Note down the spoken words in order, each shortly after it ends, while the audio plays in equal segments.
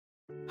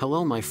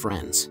Hello my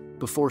friends,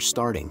 before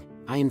starting,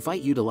 I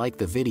invite you to like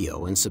the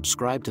video and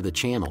subscribe to the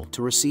channel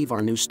to receive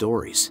our new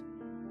stories.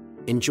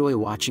 Enjoy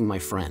watching my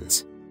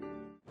friends.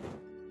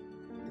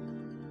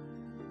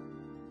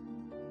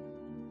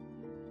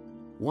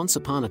 Once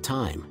upon a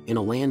time, in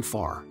a land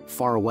far,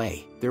 far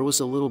away, there was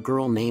a little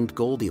girl named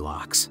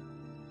Goldilocks.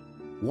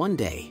 One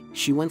day,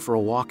 she went for a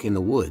walk in the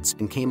woods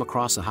and came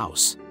across a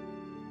house.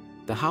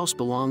 The house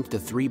belonged to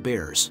 3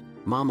 bears,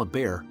 Mama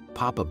Bear,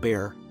 Papa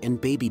Bear,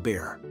 and Baby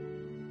Bear.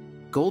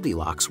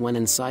 Goldilocks went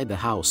inside the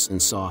house and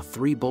saw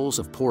 3 bowls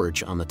of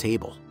porridge on the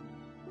table.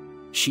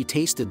 She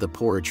tasted the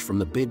porridge from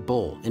the big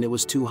bowl and it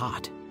was too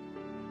hot.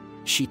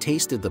 She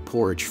tasted the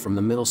porridge from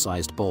the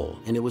middle-sized bowl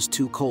and it was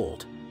too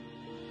cold.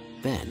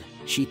 Then,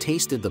 she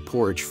tasted the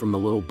porridge from the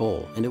little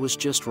bowl and it was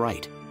just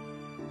right.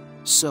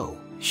 So,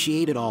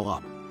 she ate it all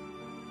up.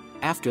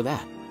 After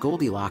that,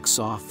 Goldilocks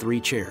saw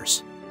 3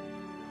 chairs.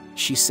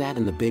 She sat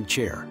in the big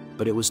chair,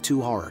 but it was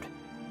too hard.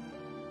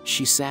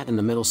 She sat in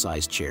the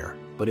middle-sized chair,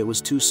 but it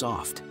was too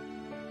soft.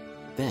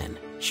 Then,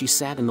 she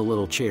sat in the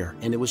little chair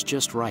and it was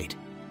just right.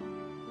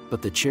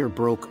 But the chair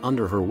broke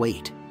under her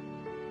weight.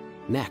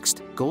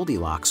 Next,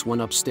 Goldilocks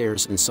went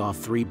upstairs and saw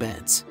 3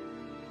 beds.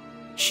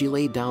 She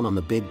laid down on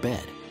the big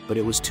bed, but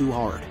it was too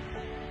hard.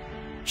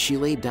 She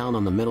laid down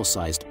on the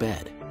middle-sized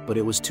bed, but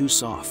it was too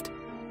soft.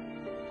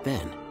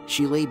 Then,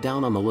 she laid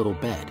down on the little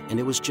bed and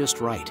it was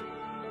just right.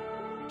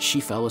 She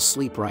fell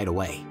asleep right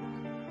away.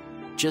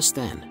 Just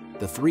then,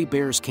 the 3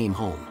 bears came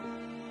home.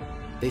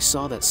 They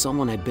saw that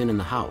someone had been in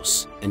the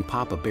house, and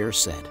Papa Bear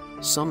said,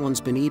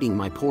 "Someone's been eating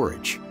my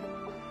porridge."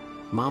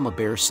 Mama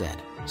Bear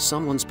said,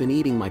 "Someone's been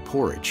eating my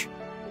porridge."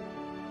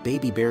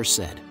 Baby Bear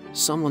said,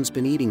 "Someone's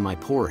been eating my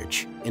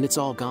porridge, and it's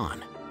all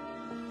gone."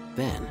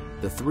 Then,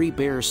 the 3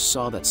 bears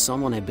saw that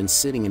someone had been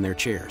sitting in their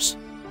chairs.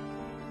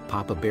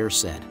 Papa Bear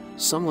said,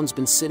 "Someone's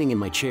been sitting in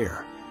my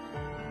chair."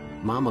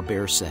 Mama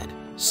Bear said,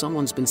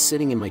 "Someone's been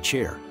sitting in my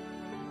chair."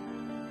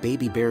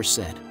 Baby Bear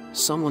said,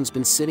 "Someone's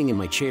been sitting in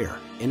my chair,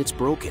 and it's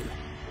broken."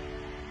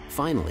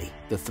 Finally,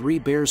 the 3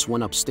 bears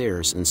went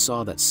upstairs and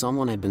saw that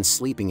someone had been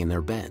sleeping in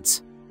their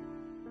beds.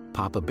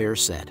 Papa Bear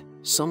said,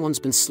 "Someone's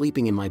been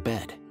sleeping in my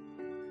bed."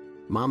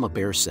 Mama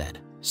Bear said,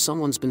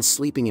 "Someone's been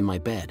sleeping in my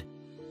bed."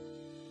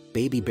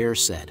 Baby Bear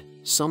said,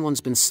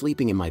 "Someone's been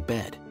sleeping in my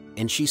bed,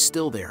 and she's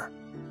still there."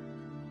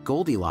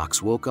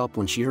 Goldilocks woke up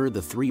when she heard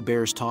the 3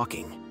 bears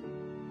talking.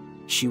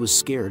 She was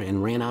scared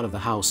and ran out of the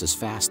house as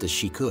fast as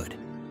she could.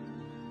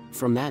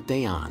 From that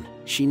day on,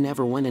 she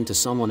never went into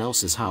someone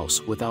else's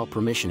house without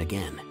permission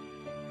again.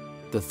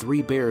 The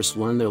 3 bears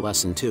learned their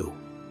lesson too.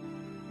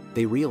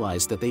 They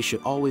realized that they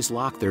should always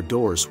lock their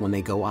doors when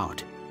they go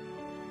out.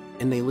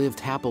 And they lived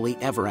happily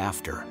ever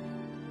after.